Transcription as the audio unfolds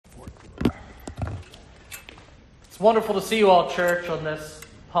wonderful to see you all, church, on this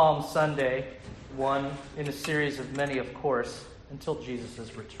Palm Sunday, one in a series of many, of course, until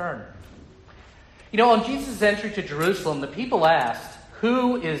Jesus' return. You know, on Jesus' entry to Jerusalem, the people asked,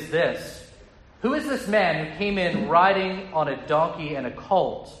 "Who is this? Who is this man who came in riding on a donkey and a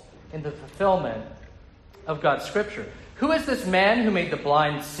colt in the fulfillment of God's Scripture? Who is this man who made the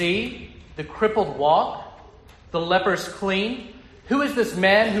blind see, the crippled walk, the lepers clean? Who is this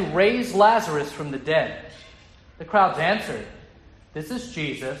man who raised Lazarus from the dead?" The crowds answered, "This is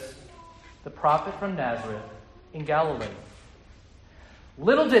Jesus, the prophet from Nazareth in Galilee."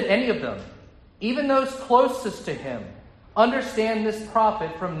 Little did any of them, even those closest to him, understand this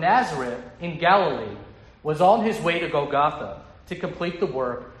prophet from Nazareth in Galilee was on his way to Golgotha to complete the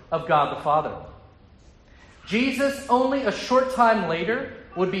work of God the Father. Jesus, only a short time later,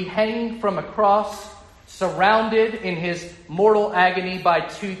 would be hanging from a cross, surrounded in his mortal agony by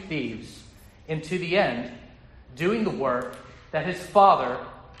two thieves, and to the end, doing the work that his Father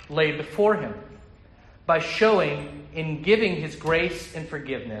laid before him by showing and giving his grace and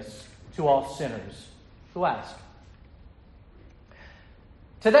forgiveness to all sinners who ask.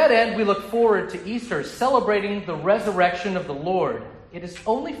 To that end, we look forward to Easter, celebrating the resurrection of the Lord. It is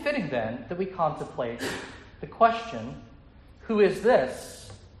only fitting then that we contemplate the question, who is this?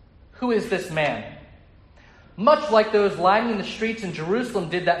 Who is this man? Much like those lining the streets in Jerusalem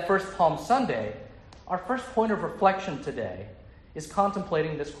did that first Palm Sunday, our first point of reflection today is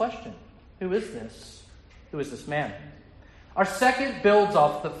contemplating this question. Who is this? Who is this man? Our second builds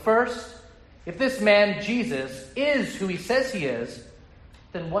off the first. If this man, Jesus, is who he says he is,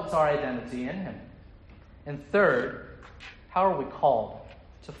 then what's our identity in him? And third, how are we called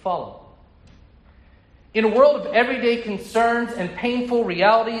to follow? In a world of everyday concerns and painful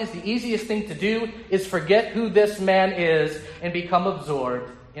realities, the easiest thing to do is forget who this man is and become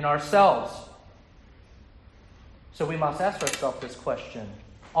absorbed in ourselves. So we must ask ourselves this question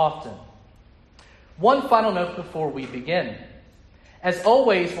often. One final note before we begin. As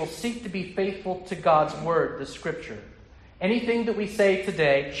always, we'll seek to be faithful to God's Word, the Scripture. Anything that we say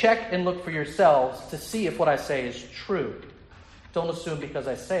today, check and look for yourselves to see if what I say is true. Don't assume because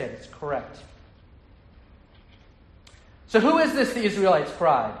I say it, it's correct. So who is this, the Israelites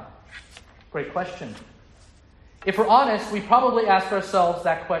cried? Great question. If we're honest, we probably ask ourselves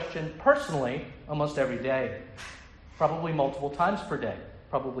that question personally almost every day. Probably multiple times per day.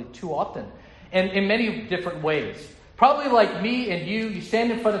 Probably too often. And in many different ways. Probably like me and you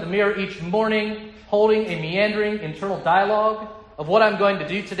stand in front of the mirror each morning holding a meandering internal dialogue of what I'm going to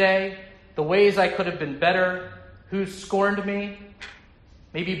do today, the ways I could have been better, who scorned me.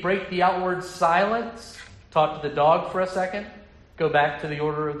 Maybe break the outward silence, talk to the dog for a second, go back to the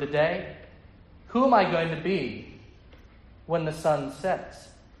order of the day. Who am I going to be when the sun sets?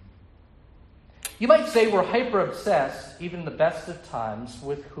 You might say we're hyper-obsessed, even in the best of times,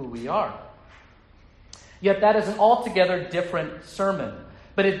 with who we are. Yet that is an altogether different sermon.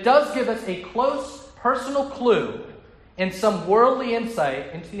 But it does give us a close personal clue and some worldly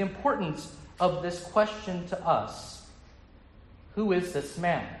insight into the importance of this question to us. Who is this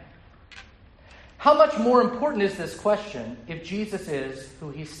man? How much more important is this question if Jesus is who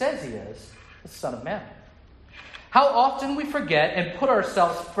he says he is, the Son of Man? How often we forget and put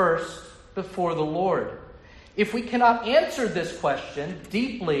ourselves first before the Lord. If we cannot answer this question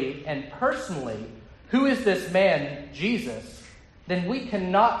deeply and personally, who is this man, Jesus, then we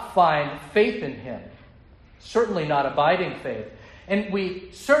cannot find faith in him. Certainly not abiding faith. And we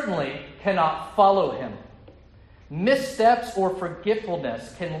certainly cannot follow him. Missteps or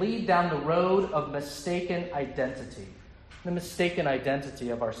forgetfulness can lead down the road of mistaken identity. The mistaken identity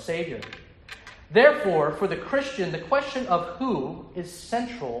of our Savior. Therefore, for the Christian, the question of who is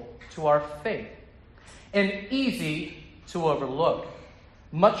central to our faith and easy to overlook,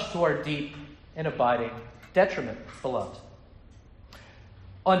 much to our deep and abiding detriment, beloved.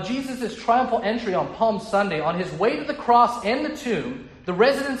 On Jesus' triumphal entry on Palm Sunday, on his way to the cross and the tomb, the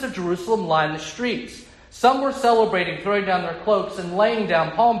residents of Jerusalem lined the streets. Some were celebrating, throwing down their cloaks and laying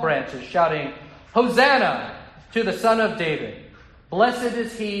down palm branches, shouting, "Hosanna to the Son of David! Blessed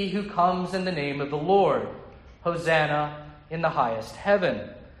is he who comes in the name of the Lord. Hosanna in the highest heaven."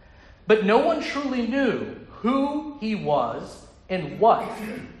 But no one truly knew who he was and what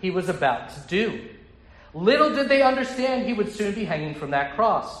he was about to do. Little did they understand he would soon be hanging from that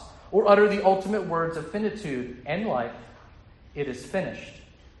cross, or utter the ultimate words of finitude and life, "It is finished."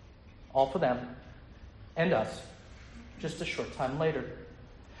 All for them and us, just a short time later.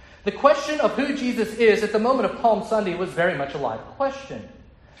 The question of who Jesus is at the moment of Palm Sunday was very much a live question.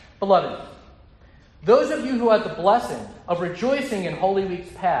 Beloved, those of you who had the blessing of rejoicing in Holy Weeks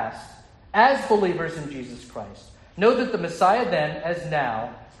past as believers in Jesus Christ, Know that the Messiah then, as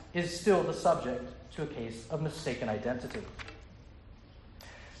now, is still the subject to a case of mistaken identity.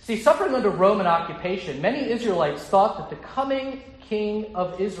 See, suffering under Roman occupation, many Israelites thought that the coming king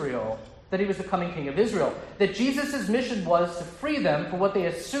of Israel, that he was the coming king of Israel, that Jesus' mission was to free them from what they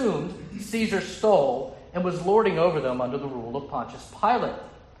assumed Caesar stole and was lording over them under the rule of Pontius Pilate,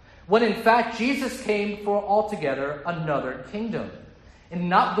 when in fact Jesus came for altogether another kingdom, and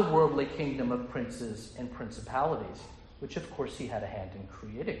not the worldly kingdom of princes and principalities, which of course he had a hand in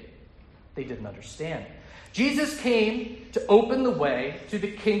creating. They didn't understand. Jesus came to open the way to the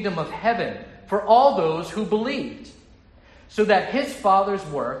kingdom of heaven for all those who believed, so that his Father's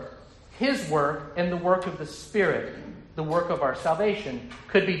work, his work, and the work of the Spirit, the work of our salvation,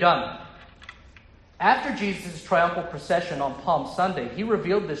 could be done. After Jesus' triumphal procession on Palm Sunday, he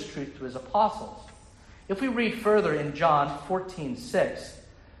revealed this truth to his apostles. If we read further in John 14:6,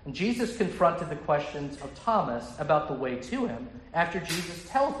 Jesus confronted the questions of Thomas about the way to him after Jesus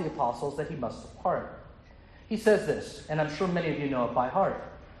tells the apostles that he must depart. He says this, and I'm sure many of you know it by heart.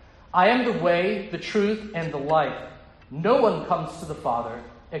 I am the way, the truth, and the life. No one comes to the Father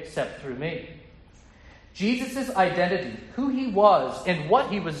except through me. Jesus' identity, who he was and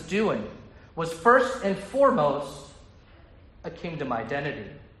what he was doing, was first and foremost a kingdom identity,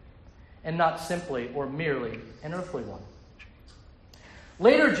 and not simply or merely an earthly one.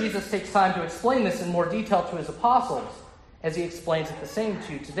 Later, Jesus takes time to explain this in more detail to his apostles, as he explains it the same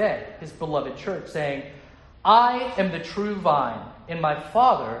to today, his beloved church, saying, I am the true vine, and my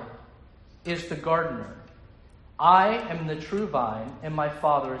Father is the gardener. I am the true vine, and my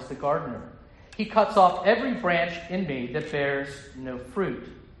Father is the gardener. He cuts off every branch in me that bears no fruit,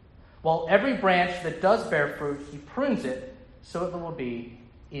 while every branch that does bear fruit, he prunes it so it will be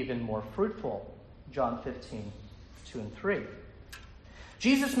even more fruitful. John 15:2-3.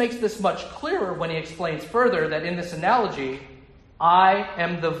 Jesus makes this much clearer when he explains further that in this analogy, I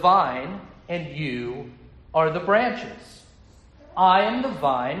am the vine and you are the branches. I am the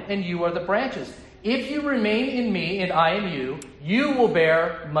vine and you are the branches. If you remain in me and I in you, you will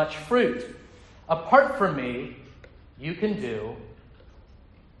bear much fruit. Apart from me, you can do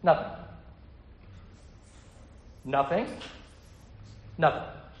nothing. Nothing. Nothing.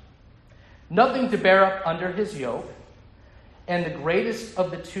 Nothing to bear up under his yoke. And the greatest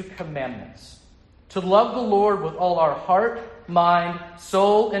of the two commandments, to love the Lord with all our heart, mind,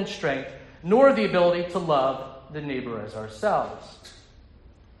 soul, and strength, nor the ability to love the neighbor as ourselves.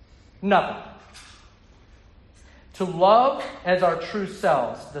 Nothing. To love as our true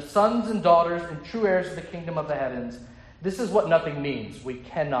selves, the sons and daughters and true heirs of the kingdom of the heavens, this is what nothing means. We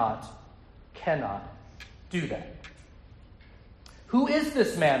cannot do that. Who is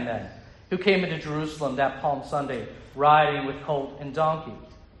this man then, who came into Jerusalem that Palm Sunday, riding with colt and donkey?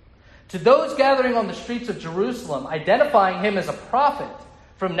 To those gathering on the streets of Jerusalem, identifying him as a prophet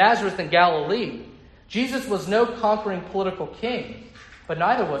from Nazareth in Galilee, Jesus was no conquering political king, but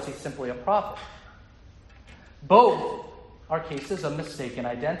neither was he simply a prophet. Both are cases of mistaken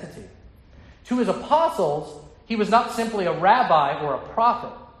identity. To his apostles, he was not simply a rabbi or a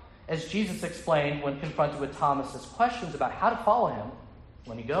prophet, as Jesus explained when confronted with Thomas's questions about how to follow him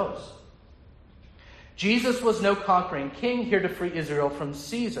when he goes. Jesus was no conquering king here to free Israel from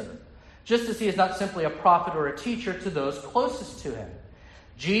Caesar, just as he is not simply a prophet or a teacher to those closest to him.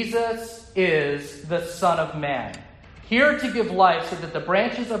 Jesus is the Son of Man, here to give life so that the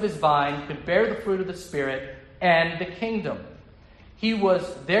branches of his vine could bear the fruit of the Spirit and the kingdom. He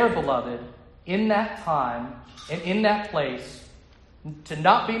was their beloved in that time and in that place, to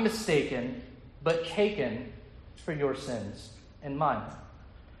not be mistaken, but taken for your sins and mine.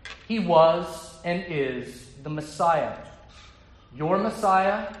 He was and is the Messiah. Your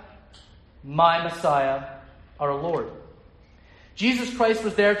Messiah, my Messiah, our Lord. Jesus Christ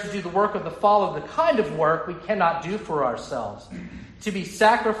was there to do the work of the Father, the kind of work we cannot do for ourselves. To be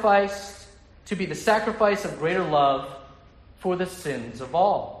sacrificed, to be the sacrifice of greater love for the sins of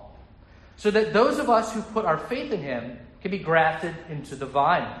all. So that those of us who put our faith in him can be grafted into the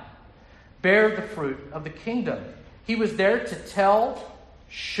vine, bear the fruit of the kingdom. He was there to tell,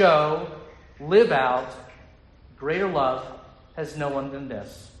 show, live out greater love has no one than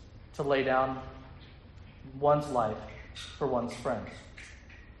this, to lay down one's life for one's friends.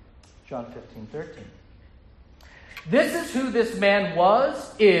 John 15:13. This is who this man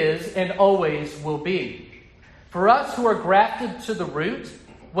was, is, and always will be. For us who are grafted to the root,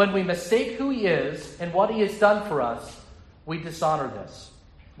 when we mistake who he is and what he has done for us, we dishonor this.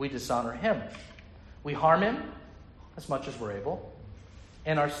 We dishonor him. We harm him as much as we're able,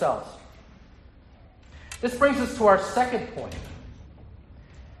 and ourselves. This brings us to our second point.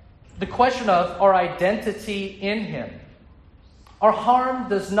 the question of our identity in him. Our harm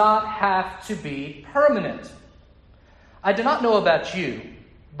does not have to be permanent. I do not know about you,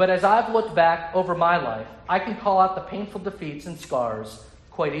 but as I've looked back over my life, I can call out the painful defeats and scars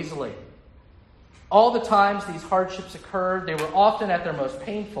quite easily. All the times these hardships occurred, they were often at their most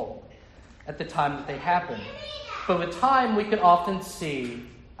painful at the time that they happened. But with time, we can often see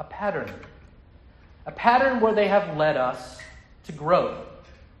a pattern where they have led us to growth,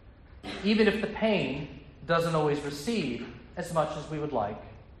 even if the pain doesn't always recede as much as we would like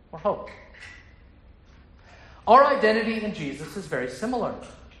or hope. Our identity in Jesus is very similar.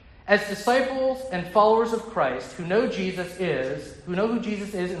 As disciples and followers of Christ who know who Jesus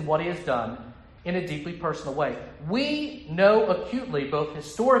is and what he has done in a deeply personal way, we know acutely, both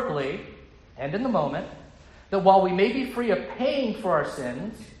historically and in the moment, that while we may be free of paying for our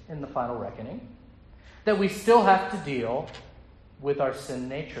sins in the final reckoning, that we still have to deal with our sin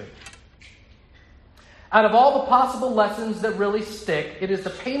nature. Out of all the possible lessons that really stick, it is the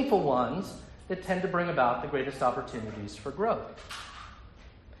painful ones that tend to bring about the greatest opportunities for growth.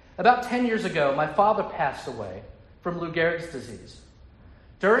 About 10 years ago, my father passed away from Lou Gehrig's disease.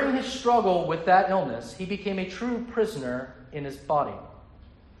 During his struggle with that illness, he became a true prisoner in his body,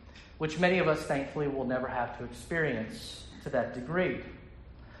 which many of us, thankfully, will never have to experience to that degree.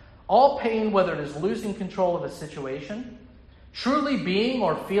 All pain, whether it is losing control of a situation, truly being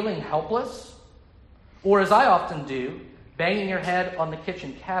or feeling helpless, or as I often do, banging your head on the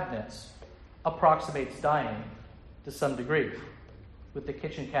kitchen cabinets, approximates dying to some degree, with the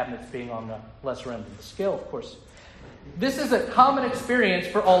kitchen cabinets being on the lesser end of the scale, of course. This is a common experience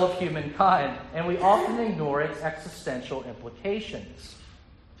for all of humankind, and we often ignore its existential implications.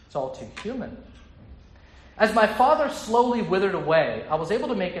 It's all too human. As my father slowly withered away, I was able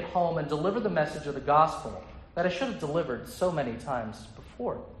to make it home and deliver the message of the gospel that I should have delivered so many times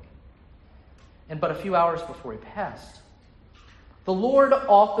before. And but a few hours before he passed, the Lord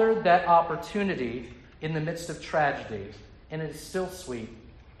authored that opportunity in the midst of tragedy, and it is still sweet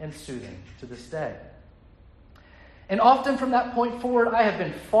and soothing to this day. And often from that point forward, I have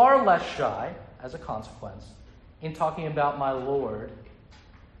been far less shy, as a consequence, in talking about my Lord,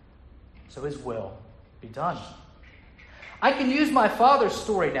 so his will be done. I can use my father's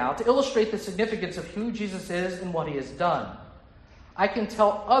story now to illustrate the significance of who Jesus is and what he has done. I can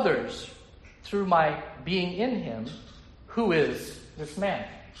tell others through my being in him, who is this man.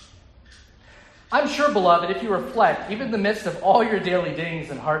 I'm sure, beloved, if you reflect, even in the midst of all your daily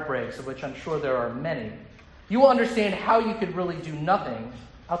dings and heartbreaks, of which I'm sure there are many, you will understand how you could really do nothing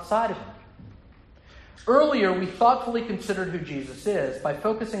outside of him. Earlier, we thoughtfully considered who Jesus is by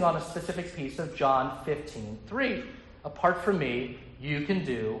focusing on a specific piece of John 15:3. Apart from me, you can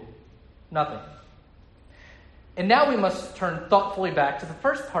do nothing. And now we must turn thoughtfully back to the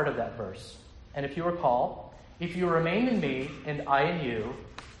first part of that verse. And if you recall, if you remain in me and I in you,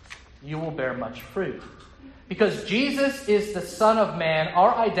 you will bear much fruit. Because Jesus is the Son of Man,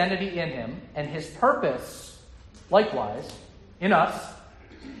 our identity in him, and his purpose, likewise, in us,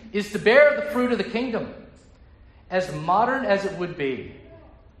 is to bear the fruit of the kingdom. As modern as it would be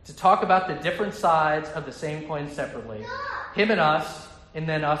to talk about the different sides of the same coin separately, him and us, and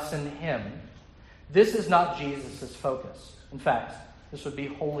then us and him, this is not Jesus' focus. In fact, this would be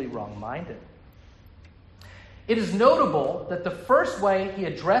wholly wrong-minded. It is notable that the first way he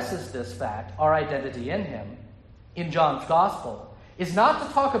addresses this fact, our identity in him, in John's Gospel, is not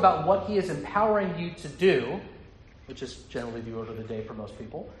to talk about what he is empowering you to do, which is generally the order of the day for most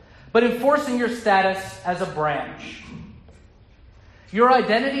people, but enforcing your status as a branch. Your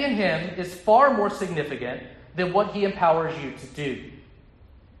identity in him is far more significant than what he empowers you to do.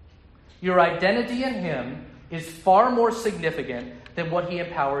 Your identity in him is far more significant than what he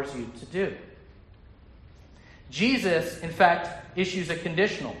empowers you to do. Jesus, in fact, issues a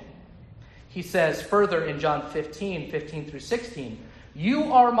conditional. He says further in John 15 through 16,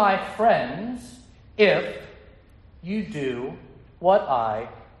 "You are my friends if you do what I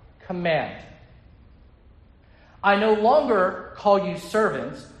command. I no longer call you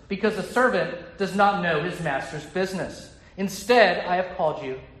servants, because a servant does not know his master's business. Instead, I have called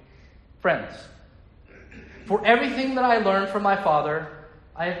you friends. For everything that I learned from my Father,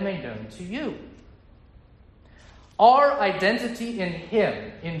 I have made known to you." Our identity in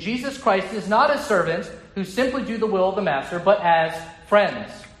him, in Jesus Christ, is not as servants who simply do the will of the master, but as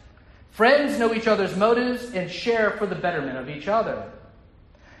friends. Friends know each other's motives and share for the betterment of each other,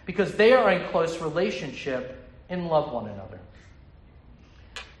 because they are in close relationship and love one another.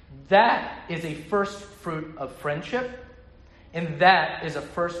 That is a first fruit of friendship, and that is a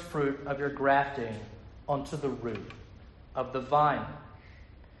first fruit of your grafting onto the root of the vine.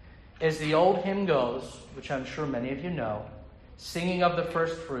 As the old hymn goes, which I'm sure many of you know, singing of the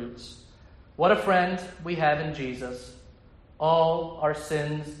first fruits, what a friend we have in Jesus, all our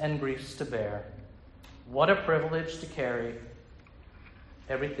sins and griefs to bear. What a privilege to carry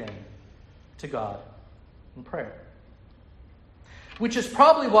everything to God in prayer. Which is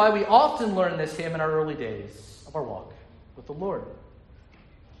probably why we often learn this hymn in our early days of our walk with the Lord.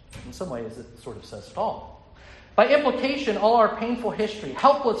 In some ways, it sort of says it all. By implication, all our painful history,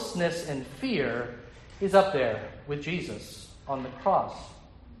 helplessness, and fear is up there with Jesus on the cross.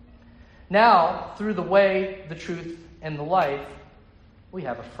 Now, through the way, the truth, and the life, we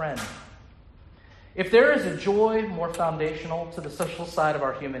have a friend. If there is a joy more foundational to the social side of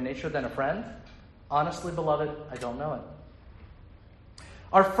our human nature than a friend, honestly, beloved, I don't know it.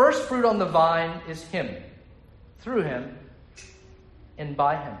 Our first fruit on the vine is Him, through Him, and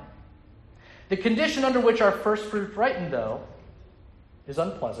by Him. The condition under which our first fruit ripened, though, is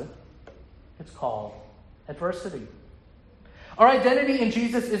unpleasant. It's called adversity. Our identity in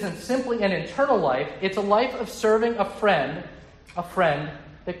Jesus isn't simply an internal life. It's a life of serving a friend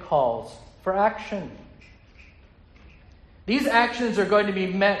that calls for action. These actions are going to be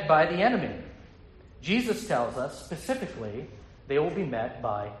met by the enemy. Jesus tells us specifically they will be met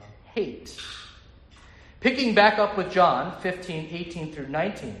by hate. Picking back up with John 15:18 through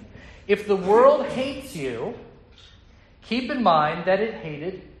 19. If the world hates you, keep in mind that it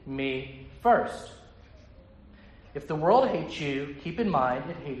hated me first. If the world hates you, keep in mind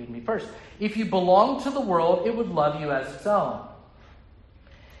it hated me first. If you belong to the world, it would love you as its own.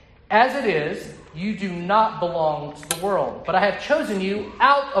 As it is, you do not belong to the world, but I have chosen you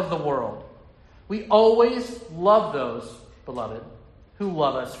out of the world. We always love those, beloved, who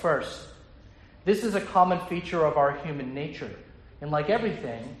love us first. This is a common feature of our human nature. And like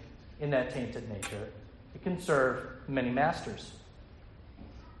everything in that tainted nature, it can serve many masters.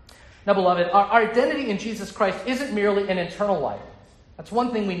 Now, beloved, our identity in Jesus Christ isn't merely an internal life. That's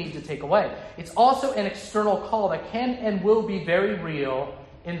one thing we need to take away. It's also an external call that can and will be very real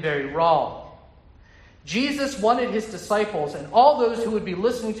and very raw. Jesus wanted his disciples and all those who would be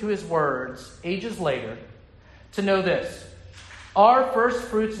listening to his words ages later to know this. Our first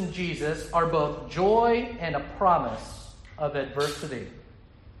fruits in Jesus are both joy and a promise of adversity.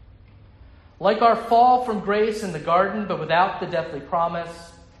 Like our fall from grace in the garden, but without the deathly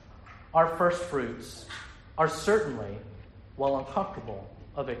promise, our first fruits are certainly, while uncomfortable,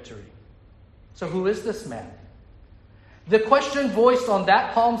 a victory. So who is this man? The question voiced on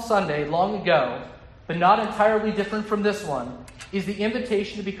that Palm Sunday long ago, but not entirely different from this one, is the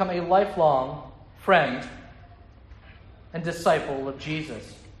invitation to become a lifelong friend and disciple of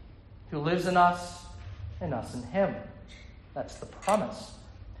Jesus, who lives in us and us in him. That's the promise.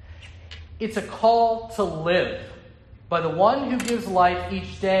 It's a call to live by the one who gives life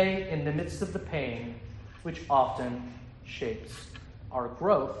each day in the midst of the pain, which often shapes our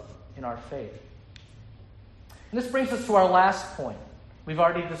growth in our faith. And this brings us to our last point. We've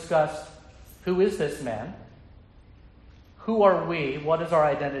already discussed who is this man? Who are we? What is our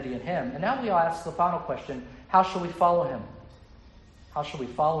identity in him? And now we'll ask the final question, how shall we follow him? How shall we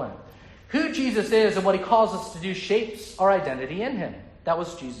follow him? Who Jesus is and what he calls us to do shapes our identity in him. That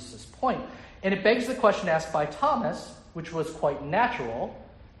was Jesus' point. And it begs the question asked by Thomas, which was quite natural,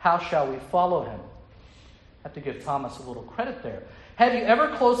 how shall we follow him? I have to give Thomas a little credit there. Have you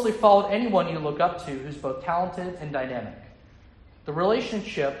ever closely followed anyone you look up to who's both talented and dynamic? The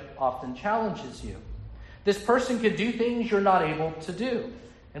relationship often challenges you. This person could do things you're not able to do,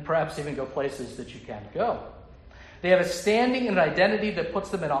 and perhaps even go places that you can't go. They have a standing and an identity that puts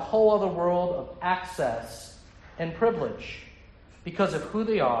them in a whole other world of access and privilege because of who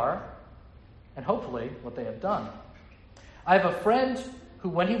they are and hopefully what they have done. I have a friend who,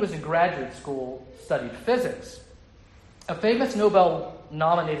 when he was in graduate school, studied physics. A famous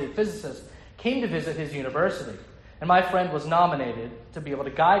Nobel-nominated physicist came to visit his university, and my friend was nominated to be able to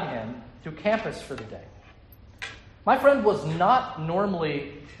guide him through campus for the day. My friend was not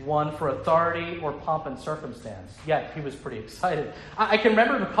normally one for authority or pomp and circumstance, yet he was pretty excited. I can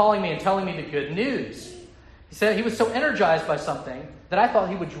remember him calling me and telling me the good news. He said he was so energized by something that I thought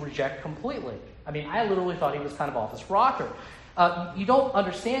he would reject completely. I mean, I literally thought he was kind of off his rocker. You don't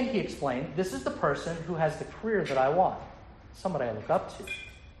understand, he explained. This is the person who has the career that I want. Somebody I look up to.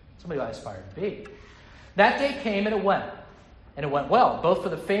 Somebody I aspire to be. That day came and it went. And it went well, both for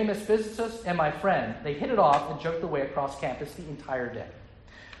the famous physicist and my friend. They hit it off and joked away across campus the entire day.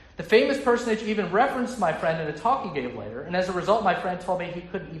 The famous personage even referenced my friend in a talk he gave later, and as a result, my friend told me he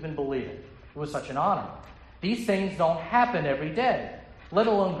couldn't even believe it. It was such an honor. These things don't happen every day, let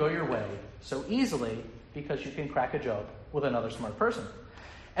alone go your way so easily because you can crack a joke with another smart person.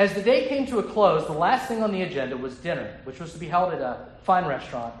 As the day came to a close, the last thing on the agenda was dinner, which was to be held at a fine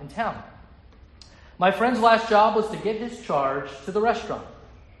restaurant in town. My friend's last job was to get his charge to the restaurant.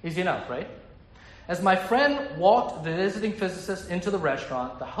 Easy enough, right? As my friend walked the visiting physicist into the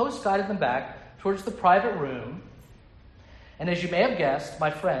restaurant, the host guided them back towards the private room. And as you may have guessed,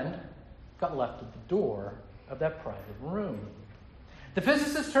 my friend got left at the door of that private room. The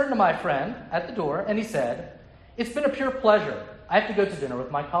physicist turned to my friend at the door and he said, "It's been a pure pleasure. I have to go to dinner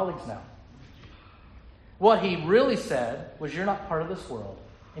with my colleagues now." What he really said was, "You're not part of this world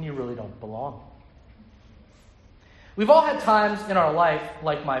and you really don't belong." We've all had times in our life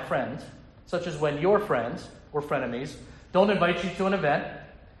like my friend, such as when your friends or frenemies don't invite you to an event,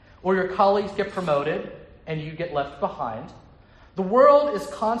 or your colleagues get promoted and you get left behind. The world is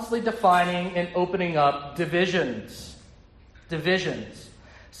constantly defining and opening up divisions. Divisions.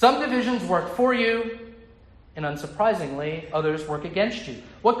 Some divisions work for you, and unsurprisingly, others work against you.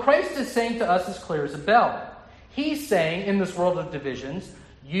 What Christ is saying to us is clear as a bell. He's saying, in this world of divisions,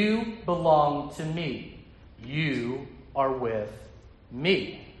 you belong to me. You are with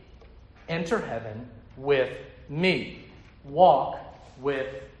me. Enter heaven with me. Walk with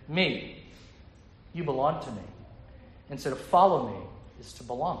me. You belong to me. Instead of follow me is to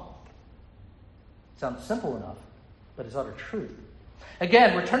belong. Sounds simple enough, but it's utter truth.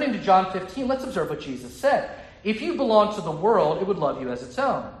 Again, returning to John 15, let's observe what Jesus said. If you belong to the world, it would love you as its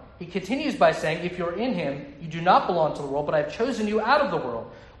own. He continues by saying, if you're in him, you do not belong to the world, but I have chosen you out of the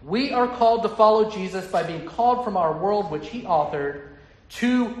world. We are called to follow Jesus by being called from our world, which he authored,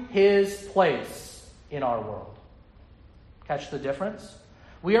 to his place in our world. Catch the difference?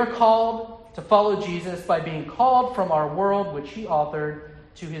 We are called to follow Jesus by being called from our world, which he authored,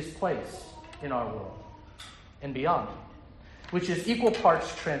 to his place in our world and beyond, which is equal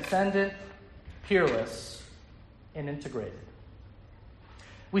parts transcendent, peerless, and integrated.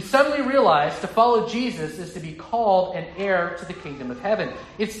 We suddenly realize to follow Jesus is to be called an heir to the kingdom of heaven.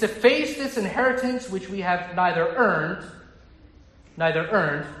 It's to face this inheritance which we have neither earned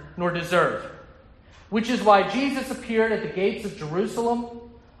nor deserved. Which is why Jesus appeared at the gates of Jerusalem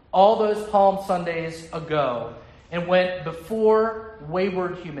all those Palm Sundays ago and went before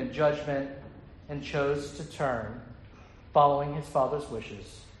wayward human judgment and chose to turn, following his Father's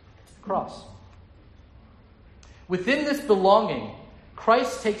wishes, to the cross. Within this belonging,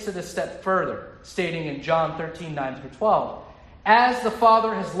 Christ takes it a step further, stating in John 13, 9 through 12, "As the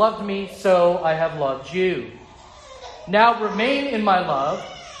Father has loved me, so I have loved you. Now remain in my love.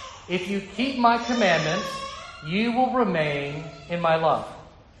 If you keep my commandments, you will remain in my love,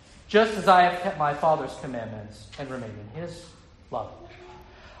 just as I have kept my Father's commandments and remain in his love.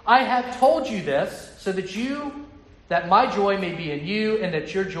 I have told you this so that my joy may be in you and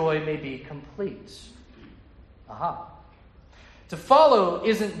that your joy may be complete." Aha. To follow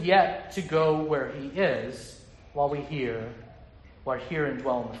isn't yet to go where he is while we hear and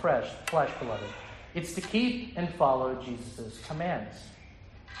dwell in the flesh, beloved. It's to keep and follow Jesus' commands.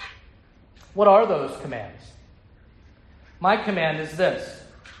 What are those commands? My command is this: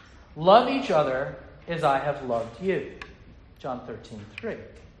 love each other as I have loved you. John 13:3.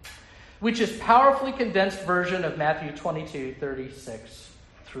 Which is powerfully condensed version of Matthew 22:36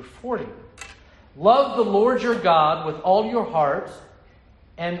 through 40. Love the Lord your God with all your heart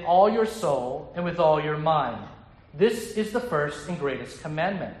and all your soul and with all your mind. This is the first and greatest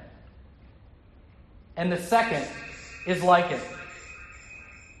commandment. And the second is like it.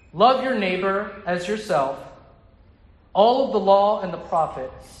 Love your neighbor as yourself. All of the law and the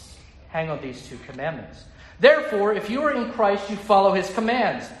prophets hang on these two commandments. Therefore, if you are in Christ, you follow his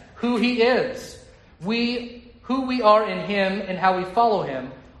commands, who he is. Who we are in him and how we follow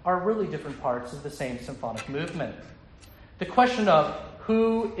him are really different parts of the same symphonic movement. The question of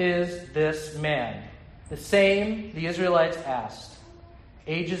who is this man, the same the Israelites asked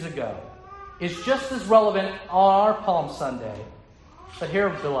ages ago, is just as relevant on our Palm Sunday. But here,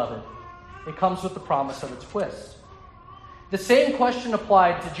 beloved, it comes with the promise of a twist. The same question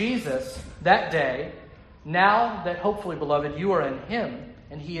applied to Jesus that day, now that hopefully, beloved, you are in him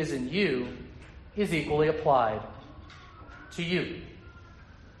and he is in you, is equally applied to you.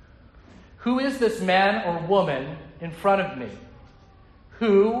 Who is this man or woman in front of me?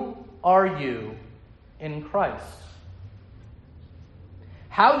 Who are you in Christ?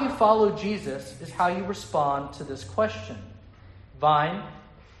 How you follow Jesus is how you respond to this question. Vine,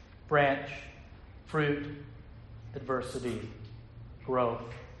 branch, fruit, adversity, growth,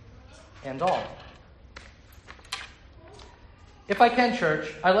 and all. If I can,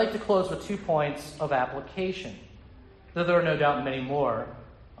 church, I'd like to close with 2 points of application, though there are no doubt many more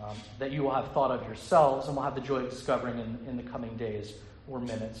that you will have thought of yourselves and will have the joy of discovering in the coming days or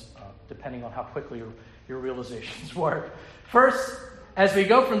minutes, depending on how quickly your realizations work. First, as we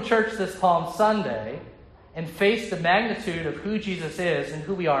go from church this Palm Sunday and face the magnitude of who Jesus is and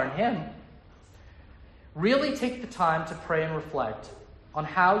who we are in him, really take the time to pray and reflect on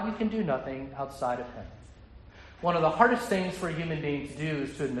how you can do nothing outside of him. One of the hardest things for a human being to do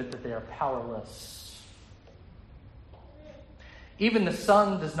is to admit that they are powerless. Even the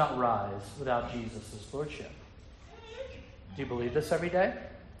sun does not rise without Jesus' lordship. Do you believe this every day?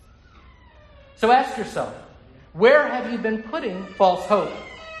 So ask yourself, where have you been putting false hope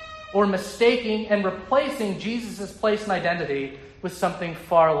or mistaking and replacing Jesus' place and identity with something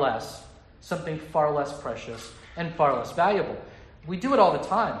far less precious and far less valuable? We do it all the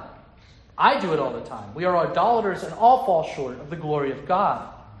time. I do it all the time. We are idolaters and all fall short of the glory of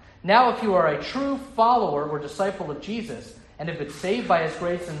God. Now, if you are a true follower or disciple of Jesus and have been saved by his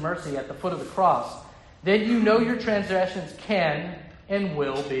grace and mercy at the foot of the cross, then you know your transgressions can and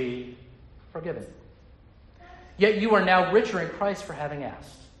will be forgiven. Yet you are now richer in Christ for having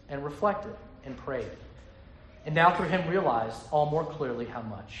asked and reflected and prayed. And now through him realized all more clearly how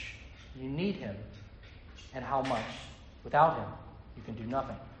much you need him and how much without him you can do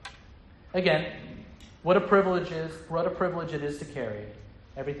nothing. Again, what a privilege it is to carry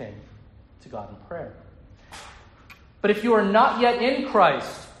everything to God in prayer. But if you are not yet in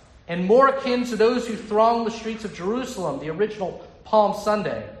Christ and more akin to those who throng the streets of Jerusalem, the original Palm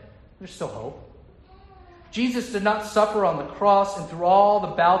Sunday, there's still hope. Jesus did not suffer on the cross and through all the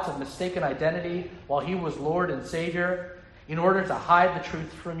bouts of mistaken identity while he was Lord and Savior in order to hide the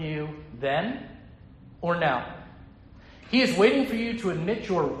truth from you then or now. He is waiting for you to admit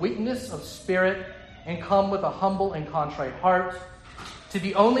your weakness of spirit and come with a humble and contrite heart to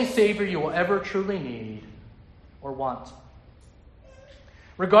the only Savior you will ever truly need or want.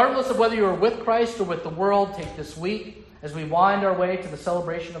 Regardless of whether you are with Christ or with the world, take this week as we wind our way to the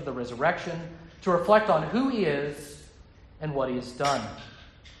celebration of the resurrection to reflect on who he is and what he has done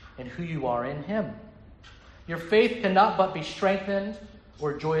and who you are in him. Your faith cannot but be strengthened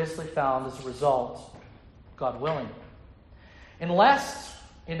or joyously found as a result, God willing. And last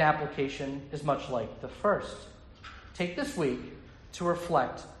in application is much like the first. Take this week to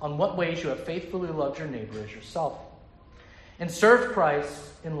reflect on what ways you have faithfully loved your neighbor as yourself and served Christ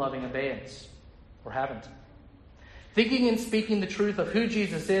in loving abeyance, or haven't. Thinking and speaking the truth of who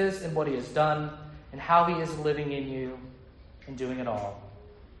Jesus is and what he has done and how he is living in you and doing it all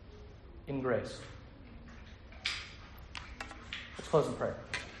in grace. Let's close in prayer.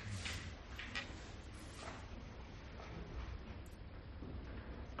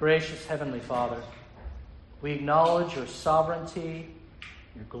 Gracious Heavenly Father, we acknowledge your sovereignty,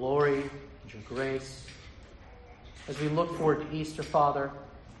 your glory, and your grace. As we look forward to Easter, Father,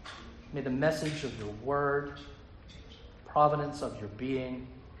 may the message of your word, providence of your being,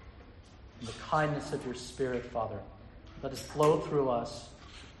 and the kindness of your Spirit, Father, let it flow through us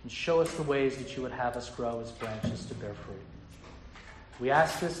and show us the ways that you would have us grow as branches to bear fruit. We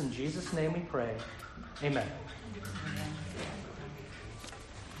ask this in Jesus' name we pray. Amen.